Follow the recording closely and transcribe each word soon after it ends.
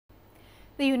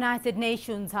The United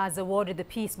Nations has awarded the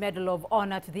Peace Medal of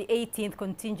Honor to the 18th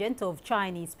contingent of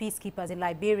Chinese peacekeepers in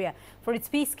Liberia for its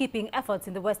peacekeeping efforts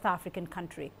in the West African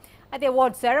country. At the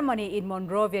award ceremony in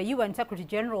Monrovia, UN Secretary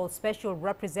General Special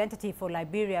Representative for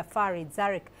Liberia Farid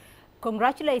Zarif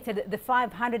congratulated the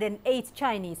 508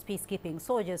 Chinese peacekeeping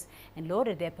soldiers and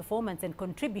lauded their performance and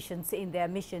contributions in their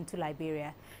mission to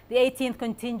Liberia. The 18th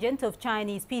contingent of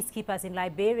Chinese peacekeepers in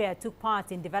Liberia took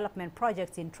part in development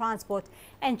projects in transport,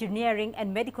 engineering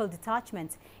and medical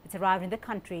detachments. It arrived in the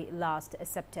country last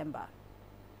September.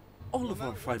 All of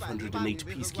our 508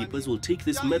 peacekeepers will take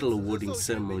this medal awarding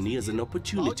ceremony as an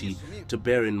opportunity to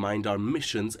bear in mind our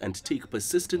missions and take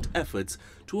persistent efforts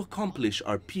to accomplish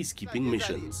our peacekeeping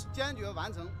missions.